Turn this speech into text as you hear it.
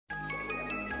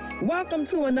Welcome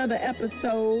to another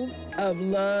episode of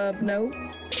Love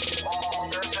Notes. All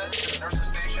nurses to the nurses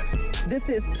station. This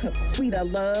is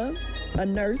Taquita Love, a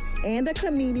nurse and a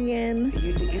comedian.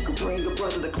 You think you could bring your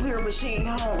brother the clear machine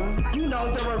home? You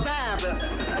know, the reviver.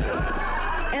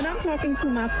 And I'm talking to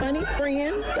my funny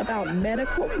friends about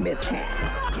medical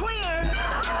mishaps. Clear!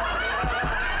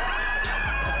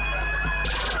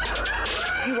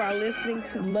 You are listening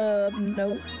to Love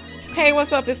Notes. Hey,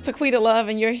 what's up? It's Taquita Love,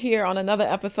 and you're here on another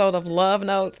episode of Love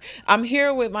Notes. I'm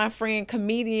here with my friend,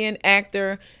 comedian,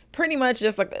 actor, pretty much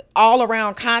just like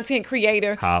all-around content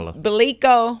creator, Holla.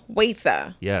 Beliko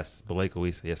Wisa. Yes, Beliko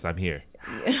Wisa. Yes, I'm here.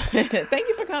 Thank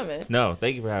you for coming. No,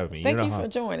 thank you for having me. Thank you for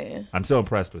joining. I'm so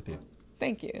impressed with you.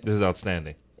 Thank you. This is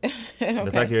outstanding. Okay.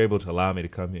 The fact you're able to allow me to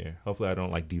come here. Hopefully I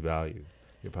don't devalue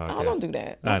your podcast. Oh, don't do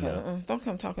that. I Don't know. don't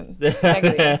come talking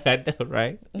negative. I know,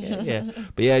 right? Yeah.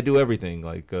 But yeah, I do everything.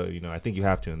 Like, I think you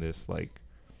have to in this,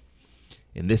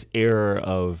 in this era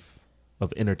of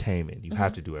entertainment, you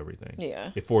have to do everything. Yeah.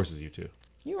 It forces you to.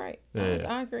 You're right. Yeah.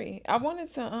 I agree. I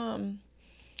wanted to,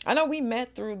 I know we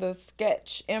met through the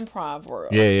sketch improv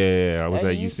world. Yeah. I was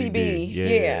at UCB.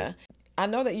 Yeah. I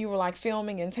know that you were like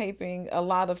filming and taping a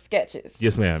lot of sketches.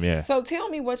 Yes, ma'am. Yeah. So tell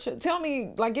me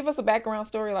give us a background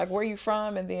story, like where you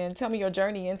from, and then tell me your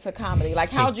journey into comedy.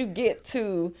 Like how'd you get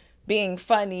to being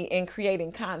funny and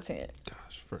creating content?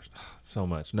 Gosh, first, so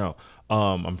much. No,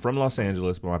 I'm from Los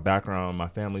Angeles, but my background, my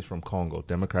family's from Congo,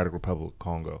 Democratic Republic of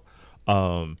Congo.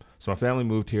 So my family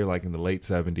moved here like in the late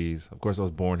 70s. Of course, I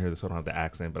was born here, so I don't have the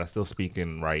accent, but I still speak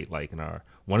and write like in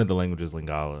one of the languages,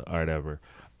 Lingala or whatever.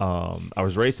 I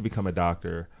was raised to become a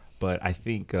doctor, but I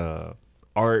think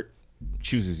art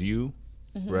chooses you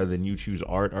rather than you choose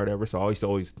art or whatever. So I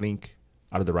always think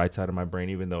out of the right side of my brain,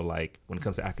 even though like when it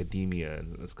comes to academia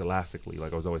and scholastically,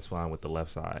 like I was always fine with the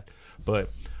left side.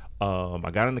 But I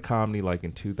got into comedy like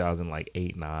in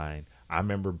 2008, 9. I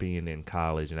remember being in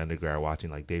college and undergrad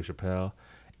watching like Dave Chappelle,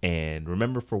 and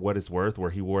remember For What It's Worth, where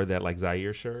he wore that like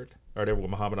Zaire shirt or whatever with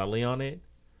Muhammad Ali on it.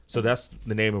 So that's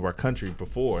the name of our country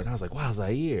before. And I was like, wow,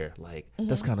 Zaire. Like,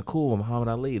 that's kind of cool, Muhammad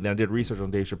Ali. Then I did research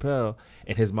on Dave Chappelle,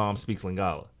 and his mom speaks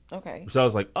Lingala. Okay. So I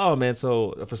was like, oh, man.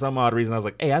 So for some odd reason, I was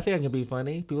like, hey, I think I can be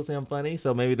funny. People say I'm funny.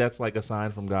 So maybe that's like a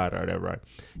sign from God or whatever. Right?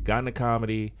 Got into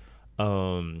comedy.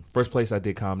 First place I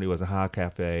did comedy was a Ha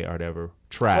Cafe or whatever.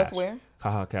 Trash. What's where?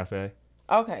 Ha Cafe.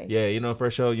 Okay. Yeah,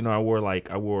 first show, I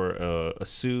wore a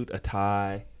suit, a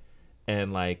tie,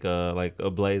 and like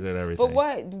a blazer and everything.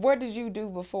 But what did you do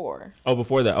before? Oh,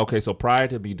 before that. Okay, so prior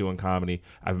to me doing comedy,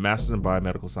 I have a master's in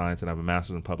biomedical science and I have a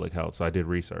master's in public health. So I did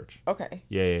research. Okay.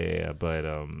 Yeah. But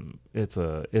it's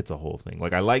a whole thing.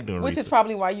 Like I like doing Which research. is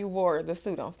probably why you wore the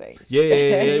suit on stage.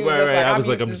 Yeah. Right.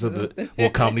 Like, well,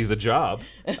 comedy's a job.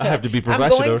 I have to be I'm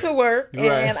professional. going to work and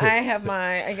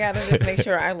Right. I gotta just make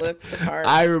sure I look the part.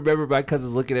 I remember my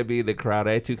cousins looking at me in the crowd.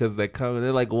 I had two cousins that come and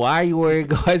they're like, why are you wearing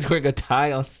a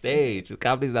tie on stage?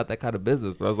 Comedy's not that kind of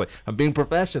business. But I was like, I'm being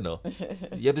professional.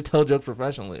 You have to tell jokes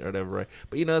professionally or whatever, right?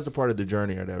 But that's a part of the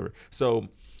journey or whatever. So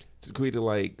to create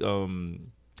like, I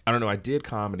don't know, I did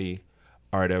comedy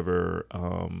or whatever.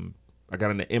 I got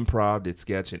into improv, did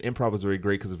sketch, and improv was very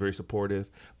great because it was very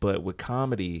supportive. But with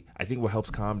comedy, I think what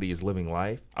helps comedy is living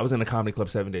life. I was in a comedy club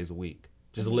 7 days a week,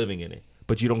 just living in it.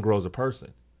 But you don't grow as a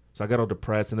person. So I got all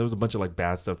depressed, and there was a bunch of like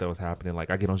bad stuff that was happening.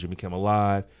 Like I get on Jimmy Kimmel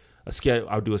Live,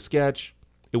 I'll do a sketch,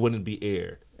 it wouldn't be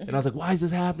aired. And I was like, why is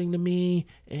this happening to me?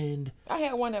 And I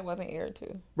had one that wasn't aired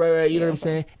too. Right. You know what I'm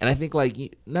saying? And I think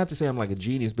like, not to say I'm like a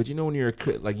genius, but when you're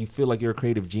like, you feel like you're a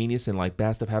creative genius and like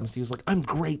bad stuff happens to you, it's like, I'm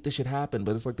great, this should happen.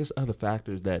 But it's like, there's other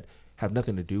factors that have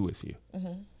nothing to do with you.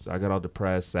 So I got all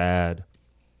depressed, sad.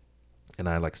 And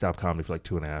I like stopped comedy for like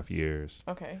 2.5 years.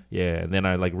 Okay. Yeah. And then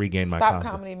I like regained my Stop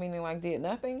confidence. comedy meaning like did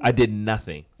nothing? I did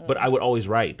nothing, but I would always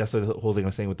write. That's the whole thing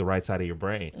I'm saying with the right side of your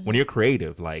brain. When you're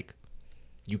creative, like,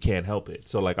 you can't help it.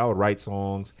 So like I would write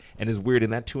songs, and it's weird in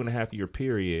that 2.5 year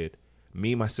period,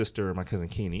 me, my sister, and my cousin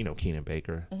Keenan, Keenan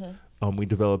Baker, we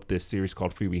developed this series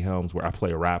called Phoebe Helms where I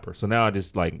play a rapper. So now I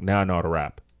know how to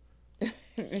rap.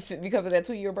 Because of that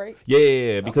 2-year break?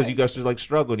 Yeah, because you guys just like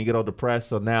struggle and you get all depressed.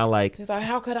 So now like He's like,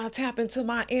 how could I tap into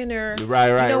my inner? Right.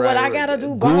 You know what? I gotta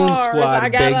do bars. Goon Squad, I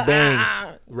gotta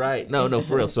bang. Right. No,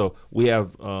 for real. So we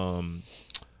have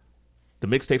the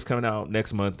mixtape's coming out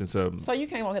next month, and so you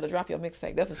came on here to drop your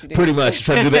mixtape. That's what you did. Pretty much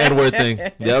trying to do the N-word thing.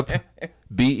 Yep.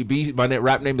 My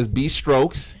rap name is B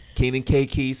Strokes. Keenan K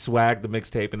Key, Swag the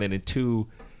mixtape, and then in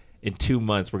 2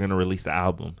 months we're gonna release the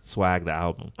album, Swag the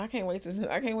album. I can't wait to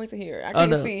hear. I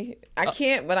can't see. I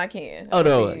can't, but I can. Oh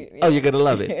no! See, Oh, you're gonna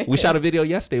love it. We shot a video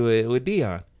yesterday with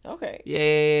Dion. Okay.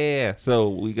 Yeah. So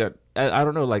we got. I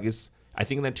don't know. Like I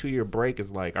think in that 2-year break is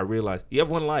like I realized you have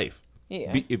one life.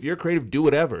 Yeah. If you're creative, do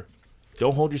whatever.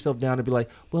 Don't hold yourself down and be like,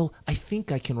 well, I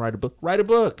think I can write a book. Write a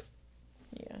book.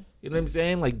 Yeah. You know what I'm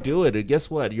saying? Like, do it. And guess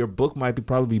what? Your book might be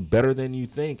probably better than you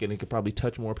think, and it could probably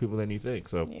touch more people than you think.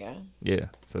 So, yeah.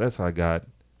 So that's how I got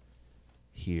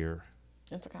here.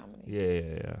 It's a comedy.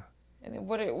 Yeah. And then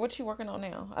what you working on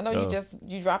now? I know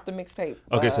you dropped the mixtape.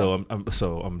 Okay, so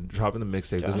I'm dropping the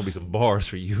mixtape. There's gonna be some bars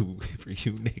for you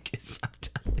niggas. I'm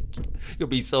telling you, you'll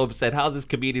be so upset. How's this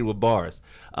comedian with bars?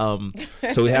 So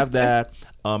we have that.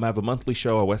 I have a monthly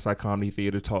show at Westside Comedy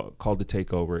Theater called The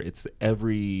Takeover. It's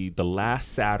the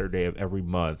last Saturday of every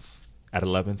month at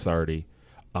 11:30.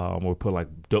 We'll put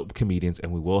like dope comedians,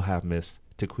 and we will have Miss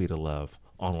Taquita Love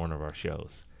on one of our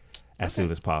shows as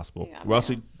soon as possible. Yeah,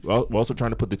 we're also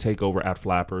trying to put The Takeover at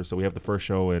Flappers. So we have the first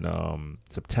show in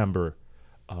September.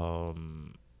 I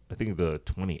think the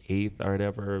 28th or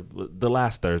whatever, the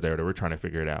last Thursday or whatever. We're trying to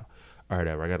figure it out. Or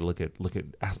whatever. I got to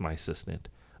ask my assistant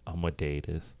what day it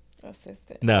is.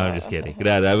 Assistant. No, I'm just kidding.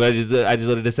 No, I just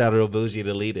wanted to sound real bougie and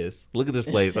elitist. Look at this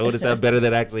place. I want to sound better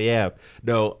than I actually am.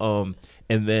 No,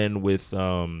 and then with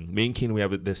me and Keenan, we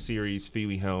have this series,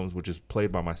 Phoebe Helms, which is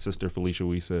played by my sister, Felicia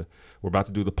Wisa. We're about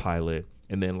to do the pilot.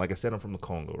 And then, like I said, I'm from the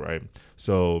Congo, right?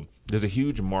 So there's a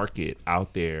huge market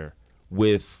out there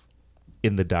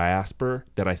in the diaspora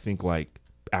that I think like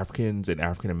Africans and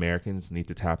African Americans need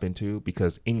to tap into,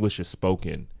 because English is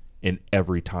spoken in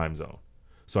every time zone.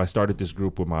 So I started this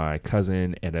group with my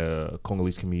cousin and a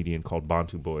Congolese comedian called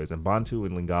Bantu Boys. And Bantu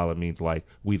in Lingala means like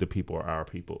we the people are our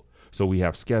people. So we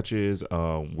have sketches.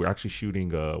 We're actually shooting,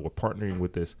 we're partnering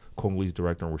with this Congolese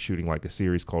director, and we're shooting like a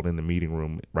series called In the Meeting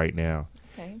Room right now.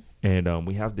 Okay. And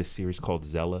we have this series called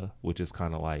Zella, which is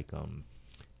kind of like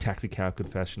Taxi Cab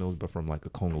Confessionals, but from like a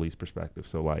Congolese perspective.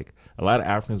 So like a lot of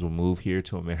Africans will move here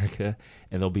to America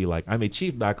and they'll be like, I'm a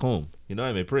chief back home. You know,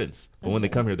 I'm a prince. But when they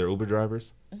come here, they're Uber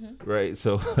drivers. Right?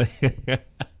 So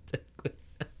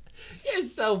you're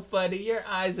so funny. Your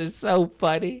eyes are so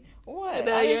funny. What?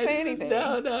 I didn't say anything.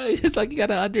 No. It's like you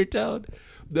got an undertone.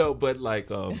 No, but like,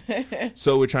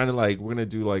 so we're trying to like, we're going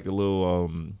to do like a little,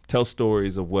 tell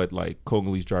stories of what like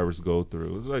Congolese drivers go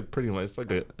through. It's like pretty much, it's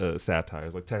like a satire.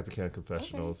 It's like Taxi Cab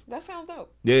Confessionals. Okay. That sounds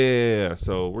dope. Yeah.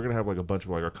 So we're going to have like a bunch of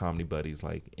like our comedy buddies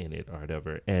like in it or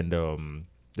whatever. And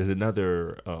there's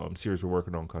another series we're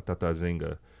working on called Tata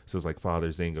Zinga. So it's like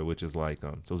Father Zinga, which is like,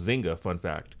 so Zinga, fun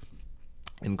fact,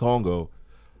 in Congo,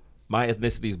 my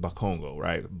ethnicity is Bakongo,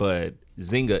 right? But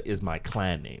Zinga is my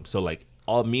clan name. So like,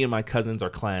 all me and my cousins, our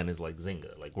clan is like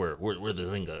Zinga. Like we're the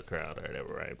Zinga crowd or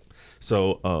whatever, right?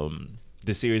 So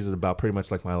this series is about pretty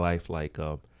much like my life, like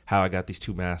how I got these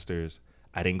 2 masters.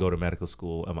 I didn't go to medical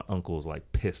school, and my uncle's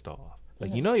like pissed off.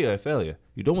 Like, you know, you're a failure.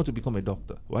 You don't want to become a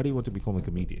doctor. Why do you want to become a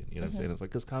comedian? You know what I'm saying? It's like,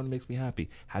 because comedy makes me happy.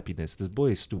 Happiness. This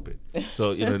boy is stupid.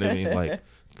 So, you know what I mean? Like,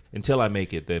 until I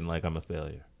make it, then like I'm a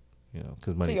failure. You know,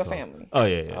 because money. To your family. Oh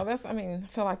yeah. Oh, I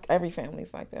feel like every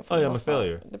family's like that. Oh yeah, I'm a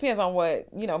failure. Depends on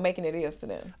what making it is to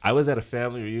them. I was at a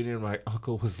family reunion. And my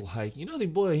uncle was like, the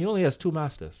boy, he only has 2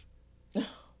 masters. I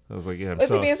was like, yeah. Is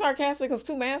he being sarcastic? Because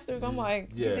 2 masters. I'm like,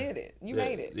 you did it. You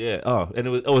made it. Yeah. Oh, and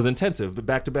it was intensive, but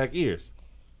back-to-back years.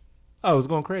 Oh, it was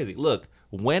going crazy. Look,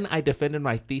 when I defended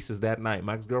my thesis that night,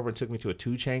 my girlfriend took me to a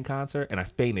 2 Chainz concert, and I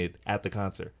fainted at the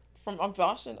concert. From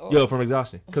exhaustion? From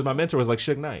exhaustion. Because my mentor was like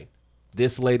Suge Knight.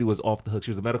 This lady was off the hook.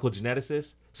 She was a medical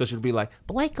geneticist. So she would be like,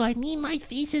 Blake, I need my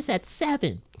thesis at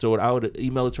 7. So when I would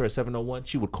email it to her at 7:01,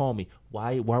 she would call me.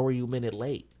 Why were you a minute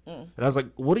late? And I was like,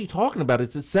 what are you talking about?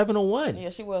 It's at 7:01. Yeah,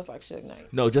 she was like Suge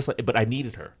Knight. No, just like, but I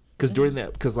needed her. Because during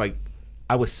that, because like,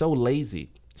 I was so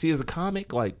lazy. See, as a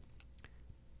comic, like,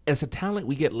 as a talent,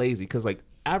 we get lazy. Because like,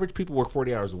 average people work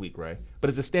 40 hours a week, right? But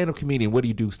as a stand-up comedian, what do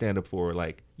you do stand-up for?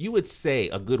 Like, you would say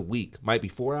a good week might be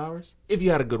 4 hours if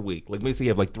you had a good week. Like, maybe say you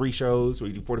have like 3 shows where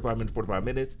you do 45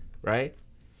 minutes, right?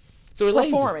 So we're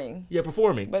performing. Lazy. Yeah,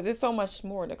 performing. But there's so much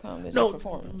more to come than just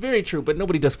performing. Very true. But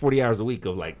nobody does 40 hours a week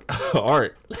of like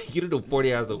art. Like, you don't do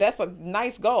 40 hours a week. That's a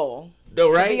nice goal. No,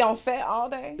 right? To be on set all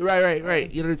day. Right.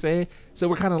 You know what I'm saying? So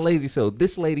we're kind of lazy. So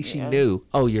this lady, she knew,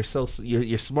 you're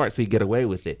smart, so you get away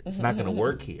with it. It's not going to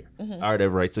work here. All right,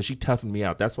 right. So she toughened me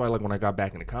out. That's why, like, when I got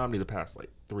back into comedy the past like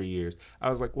 3 years, I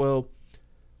was like, well,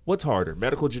 what's harder,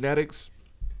 medical genetics,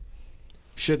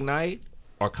 Suge Knight,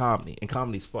 or comedy? And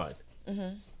comedy's fun. You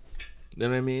know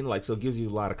what I mean? Like, so it gives you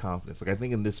a lot of confidence. Like, I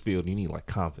think in this field, you need like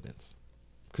confidence,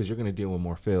 because you're going to deal with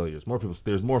more failures.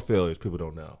 There's more failures people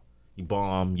don't know. You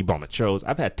bomb at shows.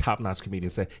 I've had top-notch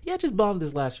comedians say, yeah, I just bombed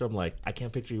this last show. I'm like, I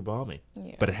can't picture you bombing.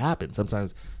 Yeah. But it happens.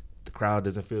 Sometimes the crowd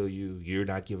doesn't feel you. You're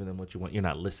not giving them what you want. You're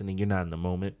not listening. You're not in the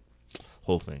moment.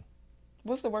 Whole thing.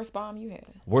 What's the worst bomb you had?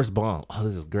 Worst bomb? Oh,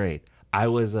 this is great. I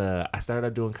started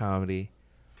out doing comedy.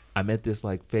 I met this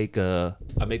like fake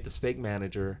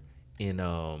manager in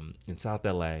South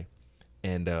LA,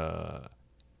 and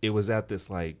it was at this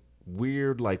like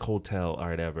weird like hotel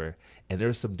or whatever, and there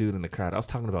was some dude in the crowd. I was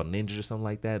talking about ninjas or something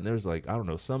like that, and there was like, I don't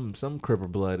know, some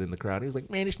Cripper blood in the crowd. He was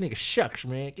like, man, this nigga shucks,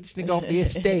 man, get this nigga off the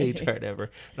stage or whatever.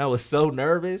 And I was so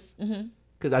nervous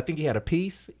because I think he had a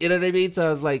piece, you know what I mean? So I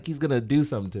was like, he's gonna do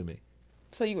something to me.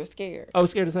 So you were scared? I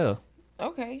was scared as hell.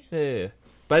 Okay. Yeah.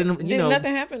 But I didn't,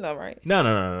 nothing happen though, right?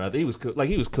 No. He was cool. Like,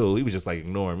 he was cool. He was just like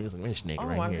ignoring me. He was like, man, this nigga Oh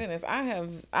right my here. goodness,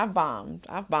 I've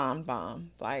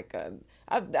bombed. Like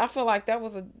I feel like that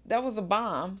was a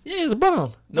bomb. Yeah, it was a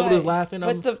bomb. Nobody was laughing.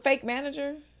 But the fake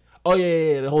manager. Oh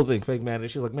yeah, the whole thing, fake manager.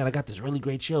 She was like, man, I got this really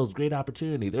great show, it's a great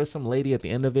opportunity. There was some lady at the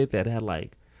end of it that had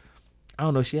like, I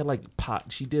don't know, she had like pot.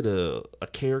 She did a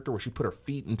character where she put her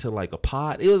feet into like a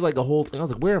pot. It was like a whole thing. I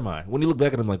was like, where am I? When you look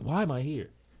back at it, I'm like, why am I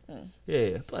here?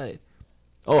 Yeah, but.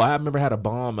 Oh, I remember I had a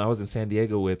bomb. I was in San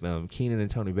Diego with Keenan and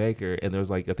Tony Baker, and there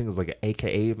was like, I think it was like an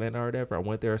AKA event or whatever. I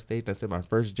went there on stage and I said my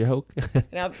first joke.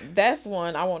 Now that's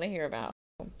one I want to hear about.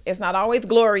 It's not always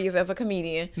glorious as a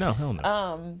comedian. No, hell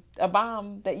no. A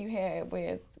bomb that you had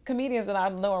with comedians that I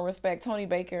know and respect, Tony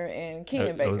Baker and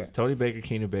Keenan Baker. It was Tony Baker,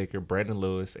 Keenan Baker, Brandon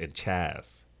Lewis, and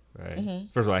Chaz. Right.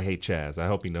 First of all, I hate Chaz. I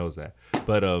hope he knows that.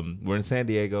 But we're in San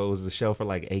Diego. It was a show for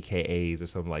like AKAs or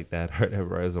something like that or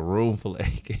whatever. It was a room full of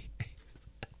AKAs.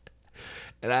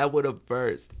 And I would have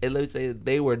burst. And let me say,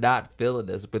 they were not feeling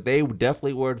this, but they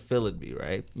definitely weren't feeling me,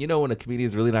 right? You know when a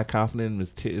comedian's really not confident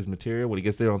in his material, when he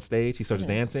gets there on stage, he starts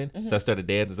dancing. So I started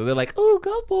dancing. So they're like, oh,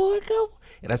 go, boy, go.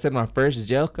 And I said my first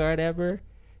joke card ever.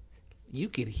 You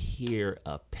could hear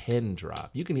a pin drop.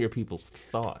 You can hear people's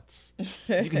thoughts.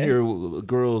 You can hear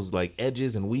girls' like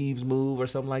edges and weaves move or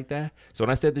something like that. So when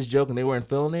I said this joke and they weren't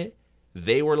feeling it,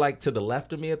 they were like to the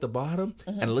left of me at the bottom,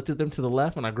 and I looked at them to the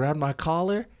left and I grabbed my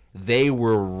collar. They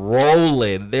were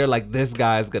rolling. They're like, this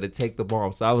guy's going to take the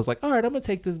bomb. So I was like, all right, I'm going to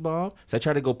take this bomb. So I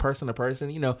try to go person to person.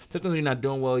 You know, sometimes when you're not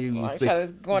doing well, you try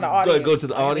to go in the audience. Go to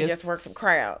the audience. Just work some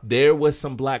crowd. There was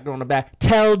some black girl in the back.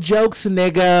 Tell jokes,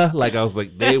 nigga. Like, I was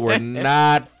like, they were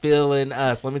not feeling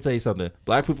us. Let me tell you something.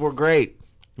 Black people are great.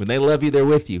 When they love you, they're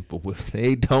with you. But if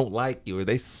they don't like you or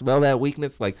they smell that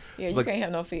weakness, like... Yeah, you like, can't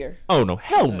have no fear. Oh, no.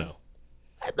 Hell no.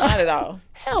 Not at all.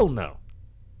 Hell no.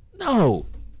 No.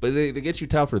 But they get you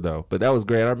tougher, though. But that was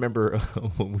great. I remember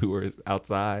when we were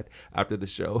outside after the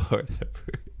show or whatever.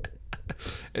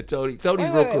 And Tony's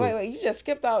real cool. Wait. You just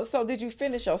skipped out. So did you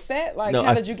finish your set? Like, No,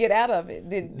 how did you get out of it?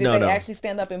 Did they actually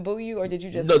stand up and boo you, or did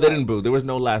you just... No, they didn't boo. There was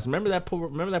no laughs. Remember that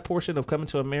portion of Coming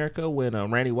to America when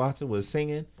Randy Watson was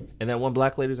singing and that one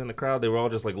black lady was in the crowd? They were all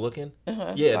just like looking.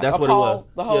 Yeah, like that's what it was.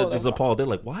 Yeah, just appalled. They're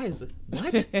like, why is it?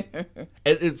 What? And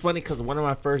it's funny because one of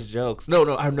my first jokes.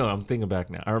 No, I'm thinking back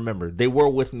now. I remember they were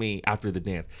with me after the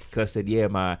dance because I said, yeah,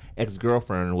 my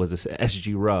ex-girlfriend was this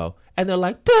SG Row, and they're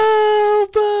like, boo,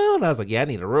 boo, and I was like, yeah, I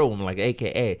need a room, like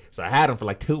AKA. So I had them for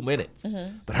like 2 minutes,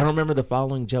 but I don't remember the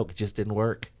following joke. It just didn't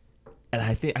work. And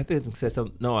I think I said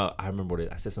something. No, I remember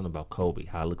what I said something about Kobe,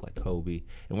 how I look like Kobe,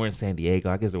 and we're in San Diego.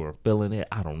 I guess they were feeling it.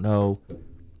 I don't know.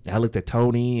 And I looked at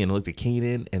Tony and looked at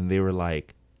Keenan, and they were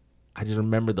like, I just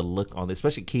remember the look on this,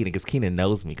 especially Keenan, because Keenan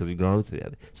knows me because we've grown up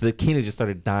together. So the Keenan just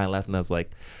started dying laughing. I was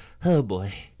like, oh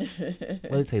boy,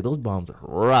 let me tell you, those bombs are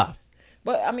rough.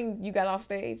 But I mean, you got off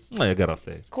stage. Oh, yeah, I got off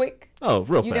stage. Quick. Oh,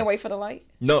 real fast. You didn't wait for the light.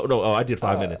 No. Oh, I did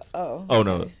 5 minutes. Oh. Oh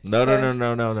no.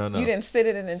 You didn't sit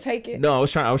it and then take it. No, I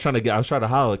was trying to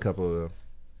holler a couple of them.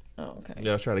 Oh, okay.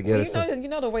 Yeah, I was trying to get it. You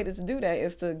know the way to do that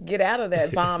is to get out of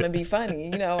that bomb and be funny.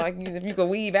 You know, like if you could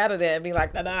weave out of that and be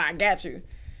like, nah, I got you.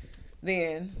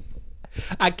 Then.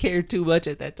 I cared too much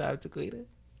at that time, Taquita.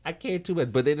 I cared too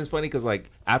much. But then it's funny because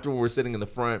like after we were sitting in the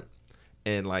front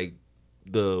and like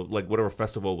whatever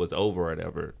festival was over or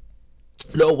whatever.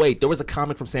 No, wait, there was a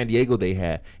comic from San Diego they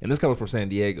had. And this comic from San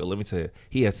Diego, let me tell you,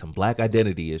 he had some black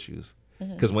identity issues.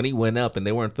 Because when he went up and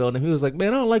they weren't feeling him, he was like, man,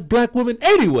 I don't like black women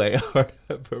anyway.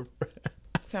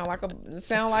 Sound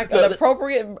like an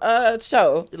appropriate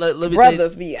show. Let me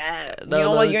Brothers be, you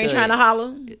ain't trying to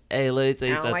holler. Hey, let me tell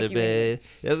you something, like you man.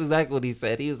 That's exactly what he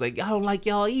said. He was like, I don't like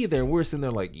y'all either. And we're sitting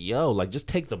there like, yo, like just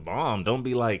take the bomb. Don't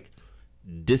be like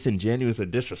disingenuous or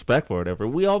disrespectful or whatever.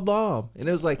 We all bomb. And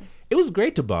it was like, it was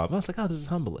great to bomb. I was like, oh, this is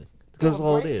humbling. Because that's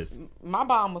all it is. My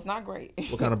bomb was not great.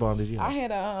 What kind of bomb did you have? I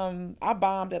had I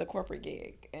bombed at a corporate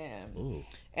gig,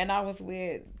 and I was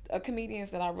with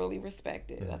comedians that I really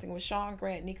respected. I think it was Sean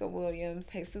Grant, Nico Williams,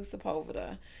 Jesus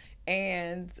Sepulveda.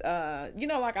 And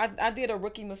like I did a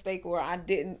rookie mistake where I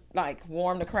didn't like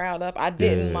warm the crowd up. I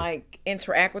didn't like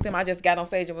interact with them. I just got on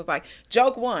stage and was like,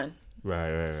 joke 1.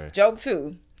 Right. Joke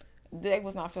 2. They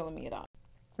was not feeling me at all.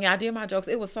 Yeah, I did my jokes.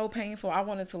 It was so painful. I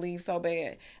wanted to leave so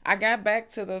bad. I got back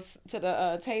to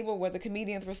the table where the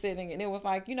comedians were sitting, and it was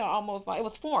like, almost like it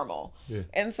was formal. Yeah.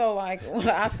 And so like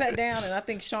I sat down, and I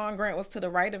think Sean Grant was to the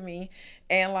right of me,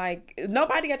 and like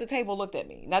nobody at the table looked at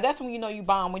me. Now that's when you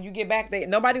bomb. When you get back there,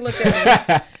 nobody looked at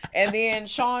me. And then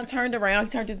Sean turned around. He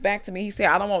turned his back to me. He said,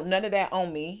 "I don't want none of that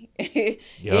on me." He's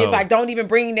like, "Don't even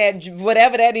bring that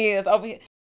whatever that is over here."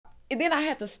 And then I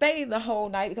had to stay the whole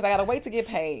night because I got to wait to get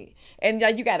paid. And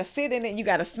you got to sit in it. You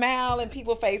got to smile in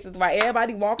people's faces, right?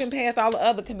 Everybody walking past all the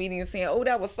other comedians saying, "Oh,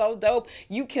 that was so dope.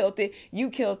 You killed it. You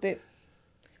killed it.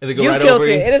 And they go You right killed over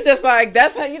it." you. And it's just like,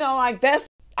 that's how,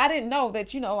 I didn't know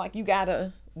that, like you got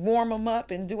to warm them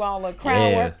up and do all the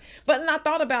crowd work. But then I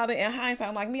thought about it in hindsight.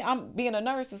 I'm like, I'm being a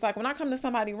nurse. It's like when I come to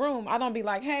somebody's room, I don't be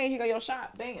like, "Hey, here go your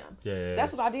shot." Bam. Yeah.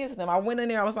 That's what I did to them. I went in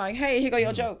there. I was like, "Hey, here go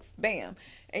your jokes." Bam.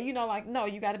 And no,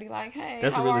 you got to be like, "Hey,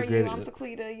 That's how a really are great- you? I'm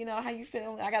Taquita. How you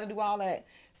feeling?" I got to do all that.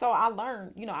 So I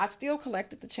learned, I still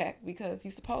collected the check because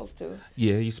you're supposed to.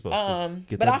 Yeah, you're supposed to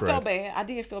get But that I felt bread. bad. I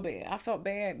did feel bad. I felt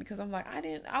bad because I'm like,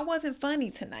 I wasn't funny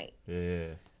tonight. Yeah.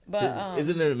 But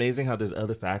Isn't it amazing how there's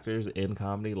other factors in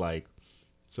comedy? Like,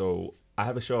 so I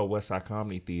have a show at West Side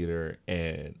Comedy Theater,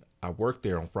 and I work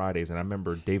there on Fridays, and I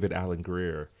remember David Allen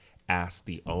Greer asked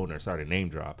the owner, sorry to name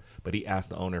drop, but he asked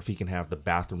the owner if he can have the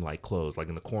bathroom light closed. Like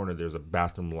in the corner, there's a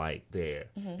bathroom light there.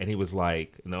 And he was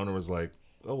like, and the owner was like,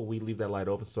 "Oh, we leave that light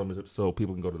open so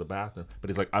people can go to the bathroom." But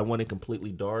he's like, "I want it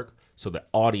completely dark so the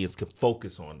audience can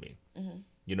focus on me."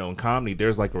 In comedy,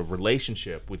 there's like a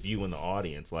relationship with you and the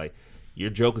audience. Like, your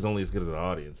joke is only as good as an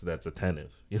audience that's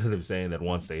attentive. You know what I'm saying? That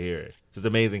wants to hear it. It's just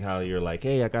amazing how you're like,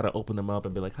 "Hey, I got to open them up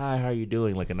and be like, 'Hi, how are you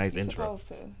doing?' Like a nice You're intro." supposed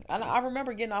to. I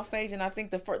remember getting off stage, and I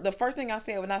think the first thing I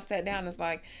said when I sat down is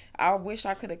like, "I wish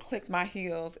I could have clicked my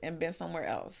heels and been somewhere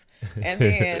else." And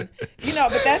then,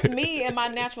 but that's me in my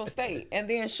natural state. And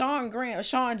then Sean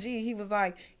G, he was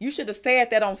like, "You should have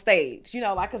said that on stage,"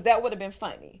 because that would have been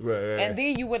funny. Right. And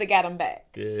then you would have got him back.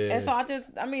 Yeah. And so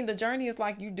the journey is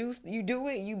like you do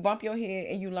it, you bump your head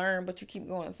and you learn, but you keep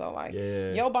going. So like,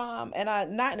 Yeah. your bomb, and I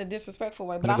not in a disrespectful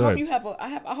way, but No, I go hope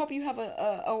ahead. I hope you have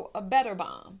a better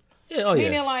bomb. Yeah, oh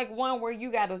Meaning yeah. like one where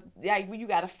you gotta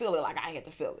feel it like I had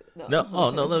to feel it. No,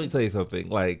 let me tell you something.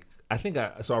 Like, I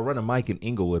run a mic in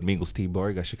Inglewood, Mingles Tea Bar.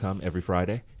 You guys should come every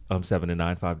Friday, 7 to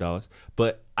 9, $5.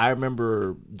 But I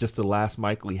remember just the last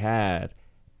mic we had,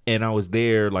 and I was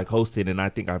there like hosting, and I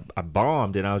think I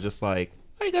bombed, and I was just like,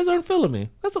 "Hey, you guys aren't feeling me.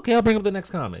 That's okay. I'll bring up the next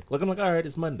comic." Like, I'm like, all right,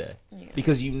 it's Monday. Yeah.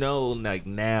 Because like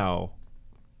now,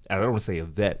 I don't want to say a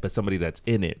vet, but somebody that's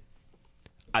in it,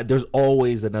 there's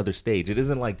always another stage. It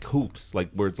isn't like hoops,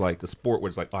 like where it's like a sport where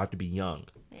it's like, "Oh, I have to be young,"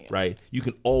 right? You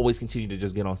can always continue to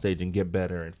just get on stage and get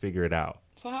better and figure it out.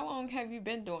 So how long have you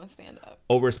been doing stand up?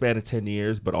 Over a span of 10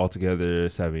 years, but altogether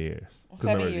 7 years.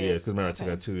 7 years. Because remember, I Okay.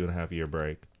 took a 2.5 year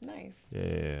break. Nice.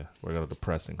 Yeah, we're gonna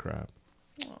depressing crap.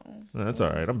 Oh. No, that's all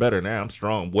right. I'm better now. I'm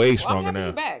strong, way Well, stronger I'm happy now.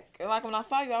 you're back. Like when I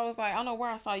saw you, I was like, I don't know where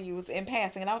I saw you. It was in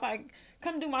passing, and I was like,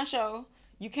 "Come do my show."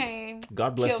 You came.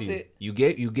 God bless killed you. It.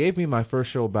 You gave me my first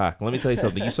show back. Let me tell you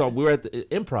something. You saw we were at the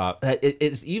Improv.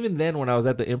 It's even then when I was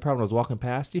at the Improv and I was walking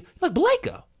past you, you're like,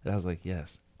 "Blako," and I was like,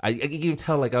 "Yes." I can even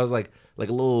tell, like, I was like a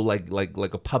little like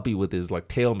a puppy with his like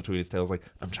tail between his tails. Like,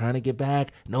 "I'm trying to get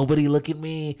back. Nobody look at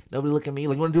me. Nobody look at me."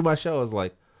 Like, you want to do my show? I was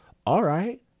like, "All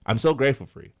right." I'm so grateful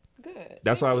for you. Good.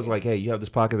 That's why I was like, "Hey, you have this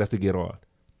podcast. I have to get on."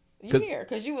 You here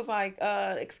because you was like,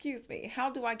 "Excuse me, how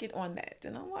do I get on that?"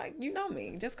 And I'm like, "You know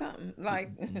me, just come."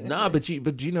 Like, Nah, but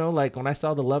like when I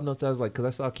saw the Love Notes, I was like, because I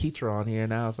saw Keitra on here,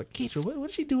 and I was like, "Keitra, what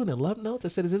is she doing in Love Notes?" I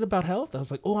said, "Is it about health?" I was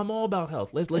like, "Oh, I'm all about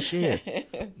health. Let's share." You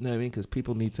know what I mean? Because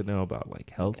people need to know about like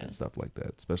health and stuff like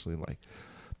that, especially like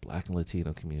Black and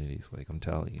Latino communities. Like, I'm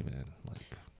telling you, man.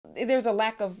 Like, there's a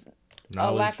lack of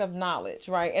knowledge. knowledge,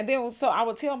 right? And then so I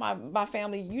would tell my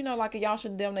family, like y'all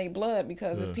should donate blood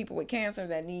because there's people with cancer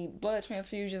that need blood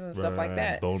transfusions and stuff like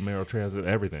that. Bone marrow transfer,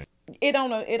 everything. It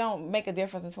don't make a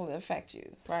difference until it affects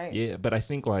you, right? Yeah, but I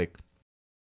think like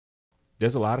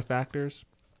there's a lot of factors.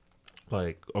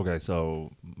 Like, okay,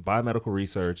 so biomedical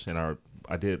research, and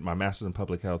I did my master's in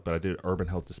public health, but I did urban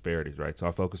health disparities, right? So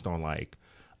I focused on like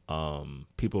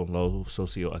people in low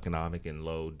socioeconomic and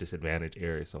low disadvantaged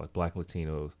areas, so like Black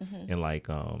Latinos in like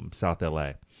South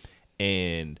LA.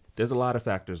 And there's a lot of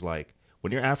factors, like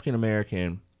when you're African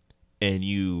American and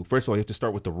first of all, you have to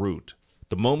start with the root.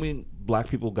 The moment Black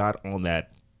people got on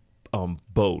that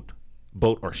boat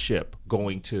or ship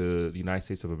going to the United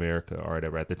States of America or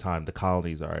whatever, at the time, the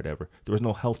colonies or whatever, there was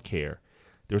no health care.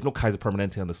 There was no Kaiser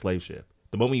Permanente on the slave ship.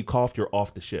 The moment you coughed, you're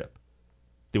off the ship.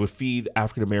 They would feed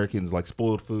African Americans like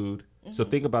spoiled food. So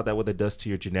think about that, what that does to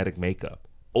your genetic makeup.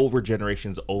 over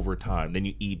generations, over time. Then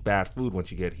you eat bad food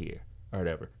once you get here or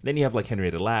whatever. Then you have like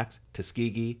Henrietta Lacks,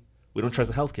 Tuskegee. We don't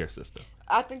trust the healthcare system.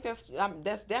 I think that's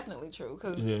definitely true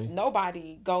because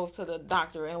nobody goes to the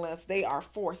doctor unless they are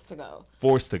forced to go.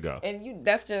 Forced to go. And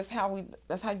that's just how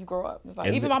you grow up. It's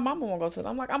like, even my mama won't go to it.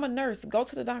 I'm like, I'm a nurse. Go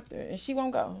to the doctor, and she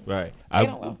won't go. Right. They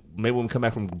don't go. Maybe when we come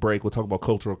back from break, we'll talk about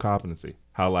cultural competency.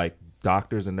 How like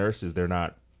doctors and nurses, they're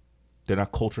not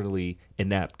culturally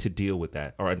inept to deal with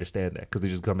that or understand that because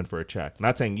they're just coming for a check.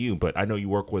 Not saying you, but I know you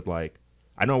work with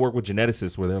I work with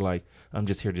geneticists where they're like, I'm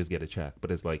just here to just get a check. But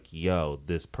it's like, yo,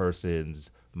 this person's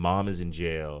mom is in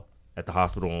jail at the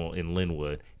hospital in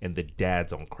Linwood and the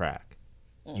dad's on crack.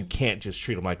 You can't just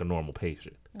treat them like a normal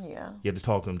patient. Yeah. You have to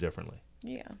talk to them differently.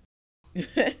 Yeah.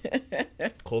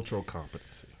 Cultural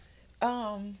competency.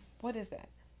 What is that?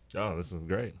 Oh, this is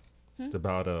great. It's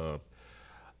about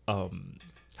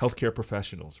healthcare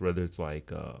professionals, whether it's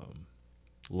like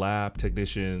lab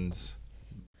technicians.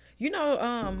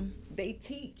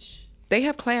 They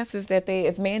have classes that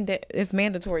it's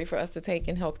mandatory for us to take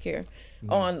in healthcare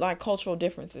on like cultural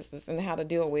differences and how to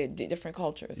deal with different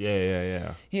cultures.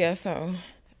 Yeah. So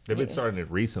they've been starting it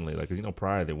recently, like, 'cause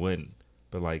prior they wouldn't,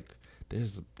 but like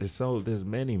there's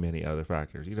many other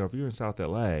factors. If you're in South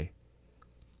LA,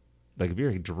 like if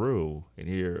you're Drew and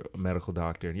you're a medical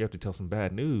doctor and you have to tell some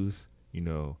bad news,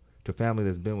 to a family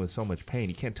that's been with so much pain,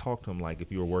 you can't talk to them like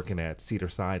if you were working at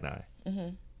Cedars-Sinai.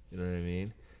 You know what I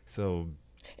mean? So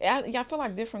I feel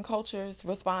like different cultures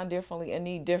respond differently and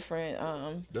need different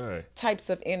types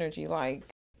of energy. Like,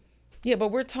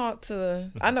 but we're taught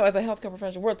to, I know as a healthcare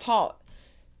professional, we're taught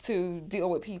to deal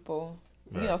with people,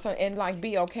 and like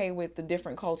be okay with the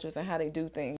different cultures and how they do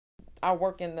things. I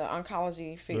work in the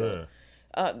oncology field.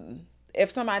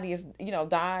 If somebody is,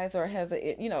 dies or has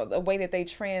a way that they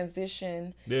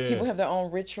transition, people have their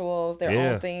own rituals, their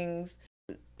own things.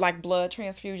 Like blood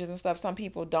transfusions and stuff. Some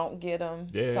people don't get them.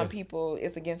 Some people,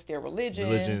 it's against their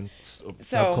religion,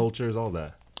 subcultures, all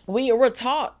that. We're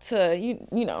taught to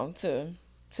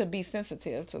to be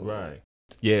sensitive to it.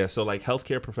 Yeah, so like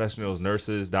healthcare professionals,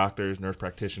 nurses, doctors, nurse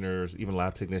practitioners, even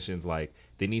lab technicians, like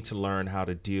they need to learn how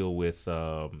to deal with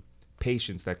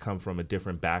patients that come from a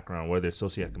different background, whether it's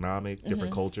socioeconomic,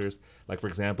 different cultures. Like, for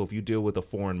example, if you deal with a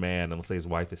foreign man and let's say his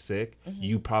wife is sick,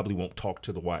 you probably won't talk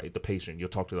to the patient. You'll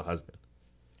talk to the husband.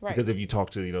 Right. Because if you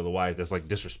talk to, the wife, that's like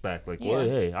disrespect. Like, well,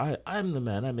 hey, I'm the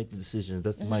man. I make the decisions.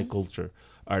 That's my culture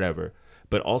or whatever.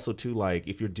 But also, too, like,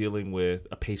 if you're dealing with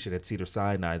a patient at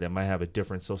Cedars-Sinai that might have a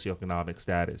different socioeconomic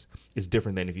status, it's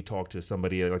different than if you talk to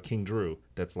somebody like King Drew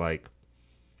that's like,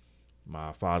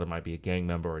 my father might be a gang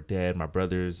member or dead. My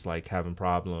brother's like having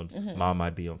problems. Mom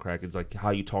might be on crack. It's like how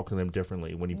you talk to them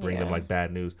differently when you bring them like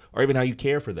bad news or even how you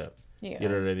care for them. You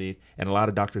know what I mean? And a lot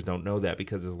of doctors don't know that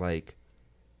because it's like,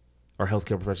 our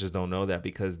healthcare professionals don't know that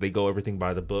because they go everything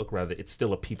by the book. Rather, it's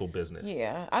still a people business.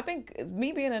 Yeah, I think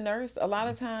me being a nurse, a lot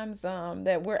of times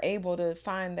that we're able to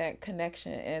find that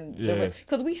connection and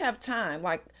because we have time,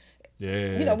 like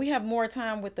we have more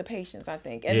time with the patients, I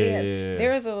think, and then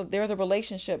there's a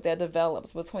relationship that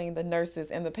develops between the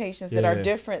nurses and the patients that are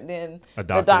different than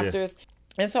the doctors,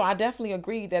 and so I definitely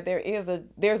agree that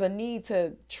there's a need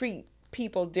to treat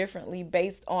people differently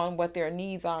based on what their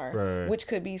needs are, which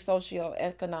could be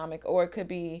socioeconomic or it could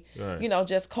be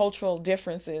just cultural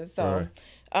differences. So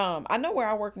I know where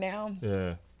I work now,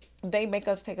 they make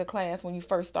us take a class when you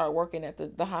first start working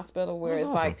at the hospital where it's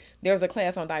awesome. Like there's a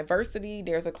class on diversity,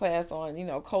 there's a class on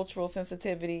cultural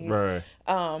sensitivities,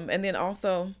 and then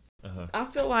also I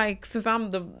feel like since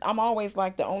I'm always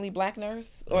like the only black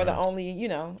nurse or the only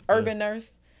urban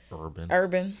nurse.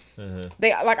 Urban.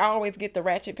 They like I always get the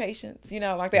ratchet patients,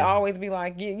 like they always be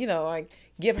like, like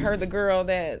give her the girl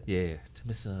that to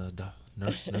Miss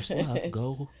Nurse Love,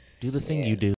 go do the thing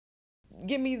you do.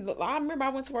 I remember I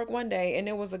went to work one day and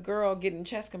there was a girl getting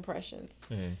chest compressions,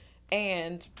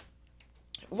 and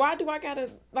why do I gotta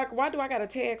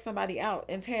tag somebody out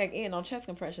and tag in on chest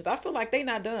compressions? I feel like they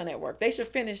not done at work. They should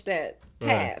finish that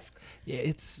task.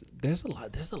 Yeah, there's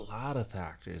a lot of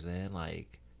factors, man.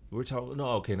 Like. We're talking.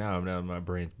 No, okay. Now my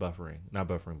brain's buffering. Not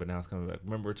buffering, but now it's coming back.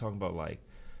 Remember, we're talking about like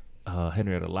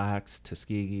Henrietta Lacks,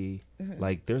 Tuskegee.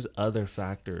 Like, there's other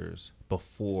factors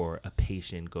before a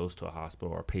patient goes to a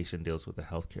hospital or a patient deals with a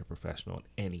healthcare professional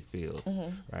in any field,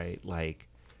 right? Like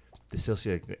the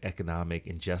socioeconomic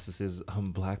injustices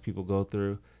Black people go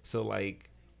through. So like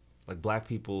Black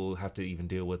people have to even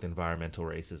deal with environmental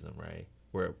racism, right?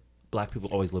 Where Black people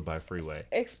always live by a freeway.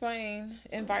 Explain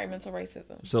environmental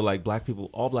racism. So like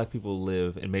all Black people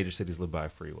live in major cities live by a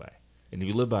freeway. And if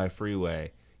you live by a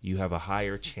freeway, you have a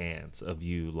higher chance of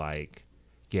you like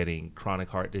getting chronic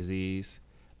heart disease,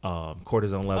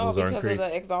 Cortisone levels are because increased. of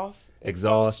the exhaust The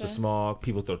expulsion? smog.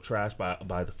 People throw trash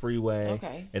by the freeway.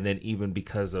 Okay. And then even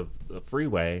because of the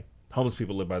freeway, homeless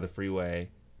people live by the freeway.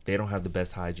 They don't have the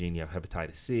best hygiene. You have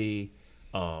hepatitis C.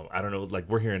 I don't know. Like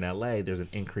we're here in LA, there's an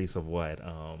increase of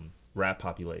rat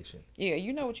population. Yeah,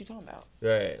 you know what you're talking about.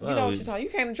 Right. You know what you're talking. You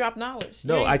came to drop knowledge.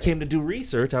 No, You ain't- I came to do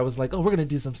research. I was like, oh, we're gonna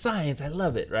do some science. I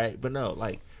love it, right? But no,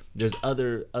 like there's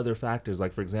other factors.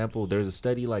 Like for example, there's a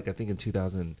study like I think in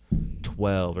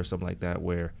 2012 or something like that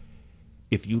where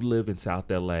if you live in South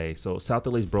LA, so South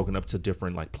LA is broken up to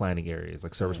different like planning areas,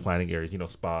 like service planning areas,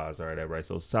 spas or whatever, right?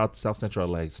 So South Central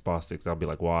LA, Spa 6, that'll be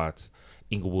like Watts,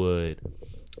 Inglewood,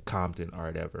 Compton or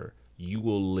whatever. You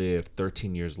will live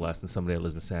 13 years less than somebody that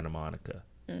lives in Santa Monica.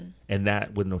 And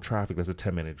that with no traffic, that's a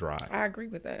 10-minute drive. I agree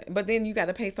with that. But then you got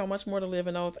to pay so much more to live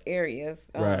in those areas.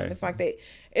 Right. It's like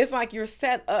it's like you're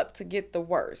set up to get the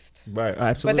worst. Right,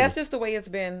 absolutely. But that's just the way it's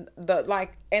been in Food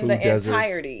the deserts.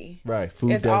 entirety. Right,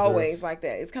 food It's deserts. always like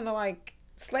that. It's kind of like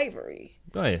slavery.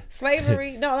 Oh yeah.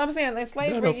 Slavery. No, I'm saying like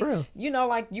slavery. for real.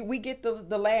 We get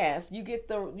the last. You get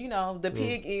the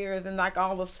pig ears and like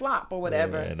all the slop or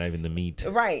whatever. Yeah, not even the meat.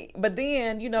 Right. But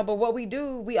then, but what we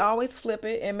do, we always flip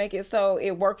it and make it so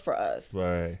it worked for us.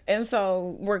 Right. And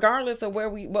so regardless of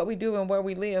what we do and where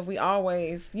we live, we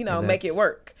always, And make it that's-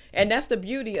 work. And that's the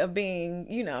beauty of being,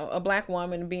 a black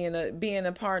woman, being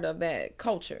a part of that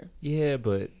culture. Yeah,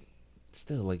 but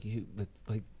still, like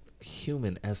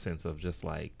human essence of just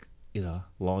like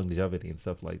longevity and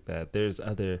stuff like that. There's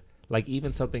other like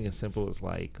even something as simple as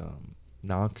like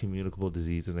non-communicable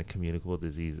diseases and communicable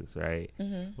diseases, right?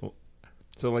 Mm-hmm.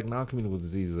 So like non-communicable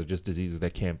diseases are just diseases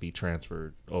that can't be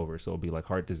transferred over. So it'll be like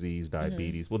heart disease,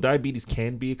 diabetes. Well, diabetes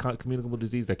can be a communicable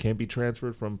disease that can be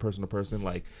transferred from person to person.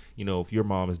 Like, if your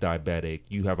mom is diabetic,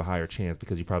 you have a higher chance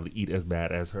because you probably eat as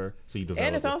bad as her. So you develop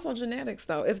And it's it. also genetics,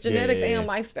 though. It's genetics Yeah. and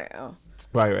lifestyle.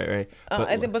 Right.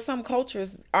 But some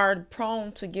cultures are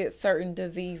prone to get certain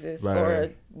diseases Right, or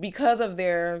right. because of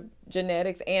their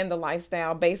genetics and the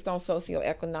lifestyle based on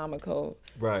socioeconomical.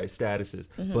 Right, statuses.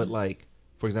 But like,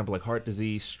 for example, like heart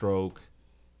disease, stroke,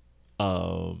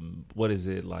 what is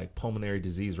it, like pulmonary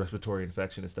disease, respiratory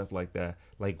infection and stuff like that.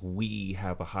 Like we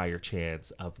have a higher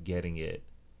chance of getting it.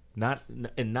 Not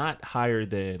higher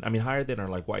than our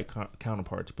like white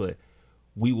counterparts, but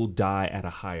we will die at a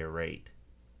higher rate.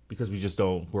 Because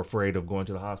we're afraid of going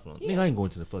to the hospital. Yeah. I ain't going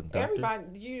to the fucking doctor.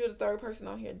 Everybody, you're the third person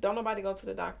on here. Don't nobody go to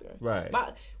the doctor. Right.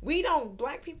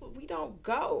 Black people, we don't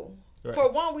go. Right.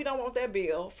 For one, we don't want that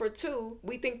bill. For two,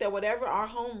 we think that whatever our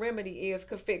home remedy is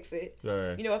could fix it.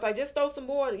 Right. It's like, just throw some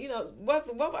water. What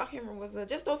I can't remember was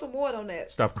just throw some water on that.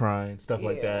 Stop crying, stuff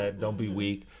like Yeah. that. Don't be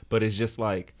weak. But it's just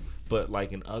like,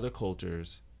 in other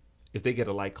cultures, if they get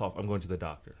a light cough, I'm going to the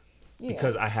doctor. Yeah.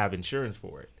 Because I have insurance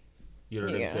for it. You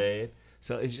know what I'm saying?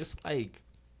 So it's just like,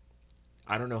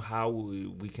 I don't know how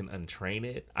we can untrain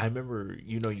it. I remember,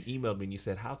 you emailed me and you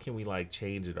said, how can we like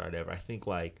change it or whatever? I think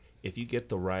like if you get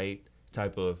the right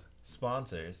type of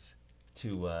sponsors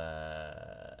to,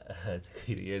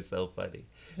 you're so funny.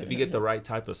 If you get the right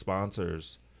type of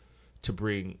sponsors to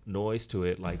bring noise to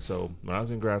it, like, so when I was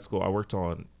in grad school, I worked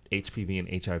on HPV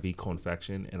and HIV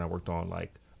co-infection, and I worked on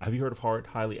like, have you heard of HAART,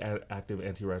 highly active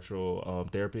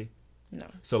antiretroviral therapy? No.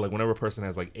 So like whenever a person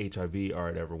has like HIV or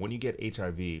whatever, when you get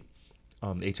HIV, the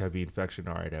HIV infection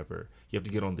or whatever, you have to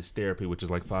get on this therapy, which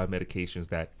is like 5 medications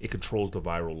that it controls the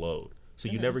viral load. So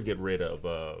you never get rid of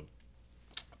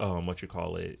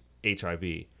HIV.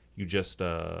 You just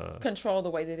Control the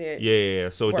way that it yeah.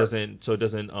 So it works.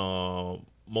 doesn't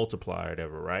multiply or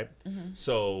whatever, right?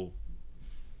 So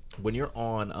when you're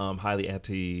on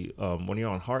when you're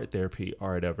on HAART therapy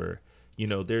or whatever,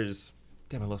 there's.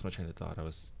 Damn, I lost my train of thought. I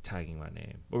was tagging my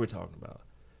name. What were we talking about?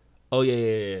 Oh,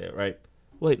 yeah, right.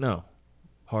 Wait, no.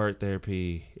 HAART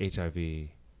therapy, HIV.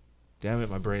 Damn it,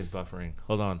 my brain's buffering.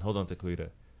 Hold on,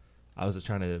 Taquita. I was just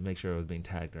trying to make sure I was being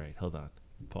tagged right. Hold on.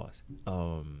 Pause.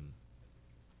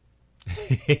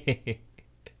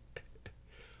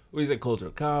 We said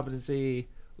cultural competency.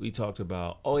 We talked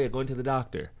about, going to the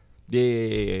doctor.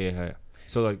 Yeah.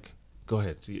 So, like, go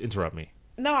ahead. So interrupt me.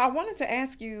 No, I wanted to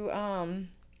ask you,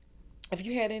 if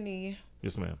you had any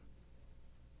Yes, ma'am.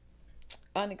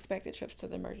 unexpected trips to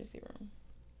the emergency room.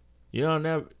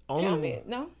 Never. Tell me,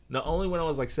 no? Not only when I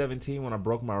was like 17 when I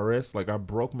broke my wrist. Like I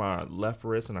broke my left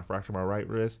wrist and I fractured my right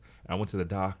wrist. And I went to the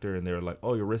doctor and they were like,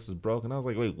 "Oh, your wrist is broken." I was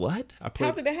like, "Wait, what?"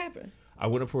 How did that happen? I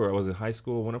was in high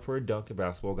school. Went up for a dunk in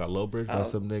basketball. Got low bridge by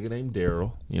some nigga named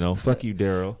Daryl. Fuck you,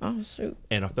 Daryl. Oh shoot!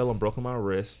 And I fell and broke my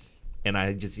wrist. And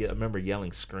I remember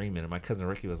yelling, screaming. And my cousin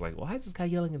Ricky was like, "Why is this guy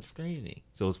yelling and screaming?"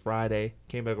 So it was Friday.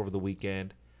 Came back over the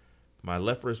weekend. My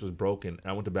left wrist was broken. And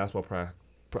I went to basketball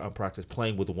practice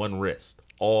playing with one wrist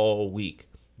all week.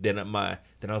 Then I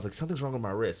was like, something's wrong with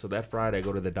my wrist. So that Friday, I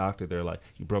go to the doctor. They're like,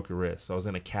 you broke your wrist. So I was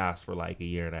in a cast for like a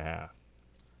year and a half.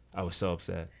 I was so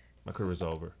upset. My career was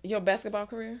over. Your basketball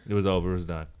career? It was over. It was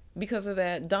done. Because of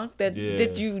that dunk?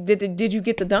 Did you get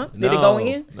the dunk? No, did it go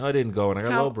in? No, it didn't go in. I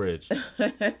got low bridge.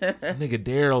 Nigga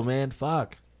Daryl, man,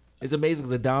 fuck. It's amazing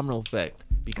the domino effect.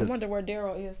 Because I wonder where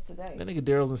Daryl is today. That nigga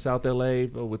Daryl's in South LA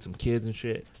with some kids and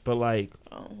shit. But like,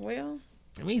 oh well.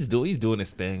 I mean, he's doing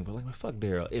his thing, but like, fuck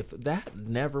Daryl. If that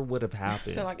never would have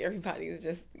happened, I feel like everybody is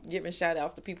just giving shout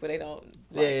outs to people they don't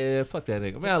like. Yeah, fuck that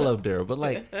nigga. I mean, I love Daryl, but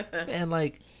like, man,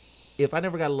 like, if I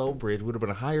never got low bridge, we would have been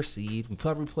a higher seed. We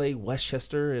probably played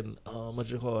Westchester in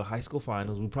high school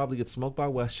finals. We probably get smoked by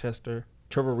Westchester.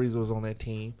 Trevor Ariza was on that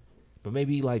team, but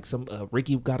maybe like some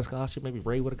Ricky got a scholarship. Maybe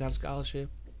Ray would have got a scholarship.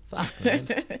 Fuck, man.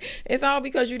 It's all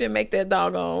because you didn't make that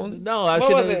doggone. No, I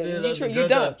should have. You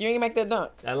dunk. You ain't make that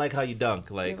dunk. I like how you dunk.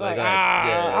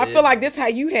 I feel like this how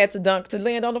you had to dunk to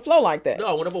land on the floor like that. No,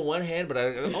 I went up with one hand, but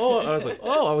I was like,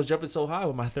 I was jumping so high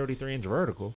with my 33-inch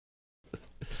vertical.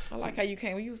 I like how you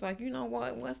came. You was like, you know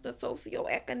what? What's the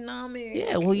socioeconomic?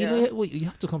 Yeah, well, you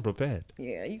have to come prepared.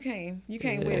 Yeah, you came with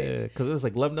it. Because it was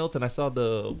like Love Notes, and I saw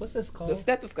what's this called? The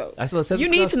stethoscope. I saw the stethoscope. You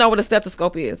need to know what a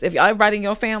stethoscope is. If everybody in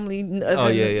your family,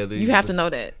 you have to know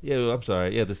that. Yeah, well, I'm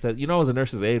sorry. Yeah, I was a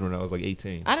nurse's aide when I was like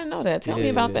 18. I didn't know that. Tell me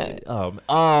about that.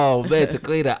 Oh man,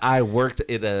 Tequila, I worked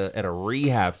at a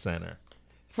rehab center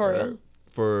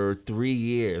for 3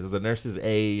 years. I was a nurse's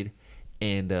aide,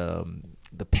 and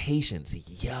the patients,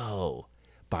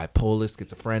 bipolar,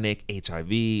 schizophrenic, HIV,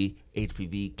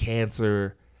 HPV,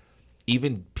 cancer,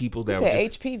 even people that were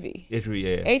just HPV. HPV,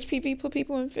 yeah. HPV put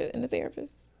people in the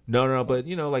therapist. No, but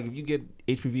like if you get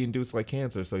HPV induced like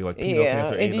cancer, so you're like penile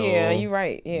cancer, anal, you're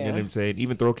right. Yeah, you know what I'm saying?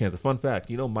 Even throat cancer. Fun fact,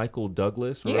 Michael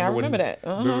Douglas? I remember that.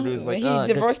 Remember he was like,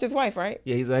 he divorced his wife, right?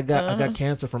 Yeah, he's like, I got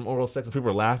cancer from oral sex, and people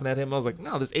were laughing at him. I was like,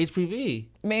 no, this HPV.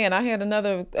 Man, I had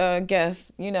another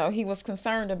guest. He was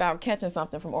concerned about catching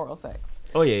something from oral sex.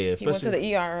 Oh yeah. He went to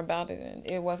the ER about it, and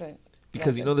it wasn't.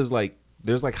 Because there's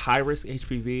like high risk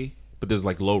HPV, but there's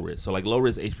like low risk. So like low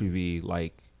risk HPV,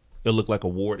 like it'll look like a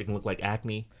wart. It can look like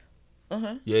acne.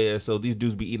 Yeah. So these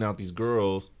dudes be eating out these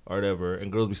girls or whatever,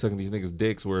 and girls be sucking these niggas'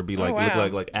 dicks where it be like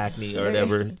look like acne or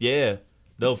whatever. Yeah.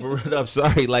 No, for real. I'm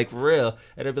sorry, like for real.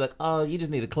 And they'd be like, oh, you just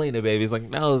need to clean it, baby. It's like,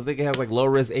 no, this nigga has like low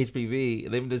risk HPV,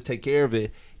 and they just take care of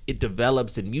it. It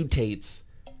develops and mutates,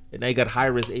 and now you got high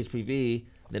risk HPV.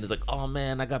 And then it's like, oh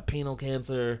man, I got penile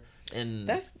cancer. And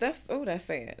that's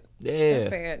sad. Yeah. That's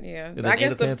sad, yeah. I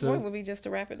guess the point would be just to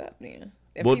wrap it up then.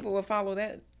 If people would follow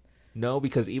that. No,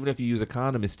 because even if you use a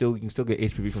condom, you can still get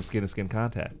HPV from skin to skin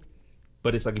contact.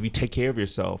 But it's like if you take care of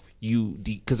yourself,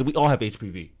 because we all have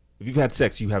HPV. If you've had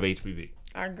sex, you have HPV.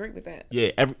 I agree with that.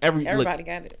 Yeah, everybody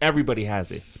got it. Everybody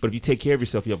has it. But if you take care of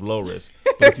yourself, you have low risk.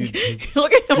 But if you,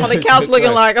 look at him on the couch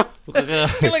looking like,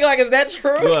 he look like, is that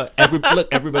true? Look,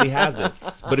 everybody has it.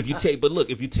 But if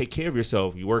you take care of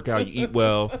yourself, you work out, you eat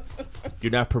well,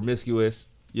 you're not promiscuous.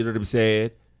 You know what I'm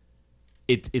saying?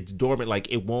 It's dormant.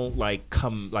 Like it won't like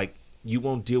come like you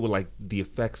won't deal with like the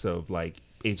effects of like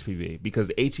HPV because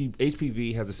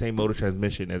HPV has the same mode of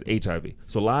transmission as HIV.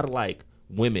 So a lot of like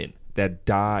women that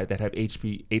have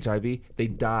HIV, they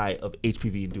die of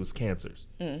HPV induced cancers.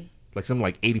 Like something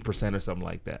like 80% or something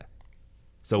like that.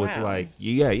 So it's like,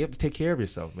 you have to take care of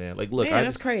yourself, man. Like, look,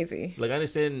 that's crazy. Like, I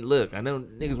understand. Look, I know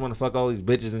niggas want to fuck all these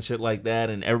bitches and shit like that,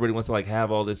 and everybody wants to like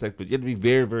have all this sex, but you have to be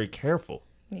very, very careful.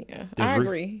 Yeah, I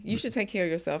agree. You should take care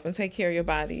of yourself and take care of your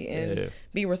body and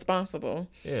be responsible.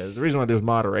 Yeah, there's the reason why there's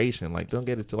moderation. Like, don't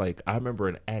get it to like. I remember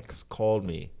an ex called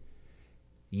me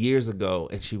years ago,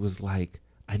 and she was like,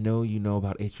 "I know you know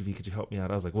about HPV. Could you help me out?"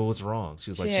 I was like, "Well, what's wrong?"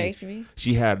 She was like, HPV?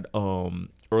 She had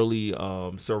early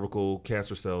cervical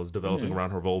cancer cells developing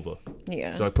around her vulva.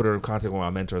 Yeah. So I put her in contact with my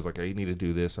mentor. I was like, "Hey, you need to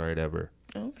do this or whatever."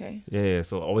 Okay. Yeah.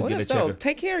 So always get a check.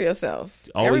 Take care of yourself.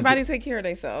 Everybody take care of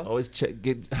themselves. Always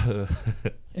get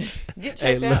checked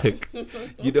hey, out. Look,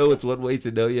 you know it's one way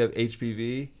to know you have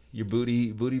HPV. Your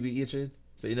booty be itching.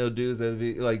 So dudes that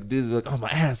be like, oh, my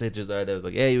ass itches. Right, I was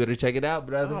like, hey, you better check it out,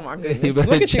 brother. Oh my goodness,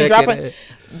 look at you dropping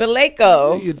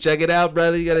Beleko. You check it out,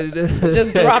 brother. You gotta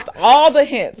just dropped all the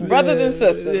hints, brothers and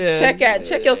sisters. Yeah.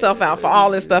 Check yourself out for all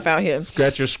this stuff out here.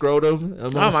 Scratch your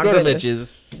scrotum. My scrotum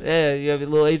itches. Yeah, you have a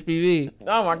little HPV.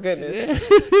 Oh my goodness.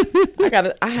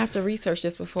 I have to research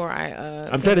this before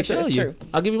I'm trying to tell you. True.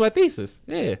 I'll give you my thesis.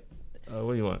 Yeah.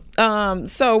 What do you want?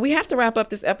 So we have to wrap up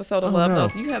this episode of Love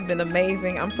Notes. You have been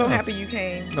amazing. I'm so happy you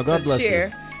came to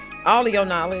share all of your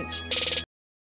knowledge.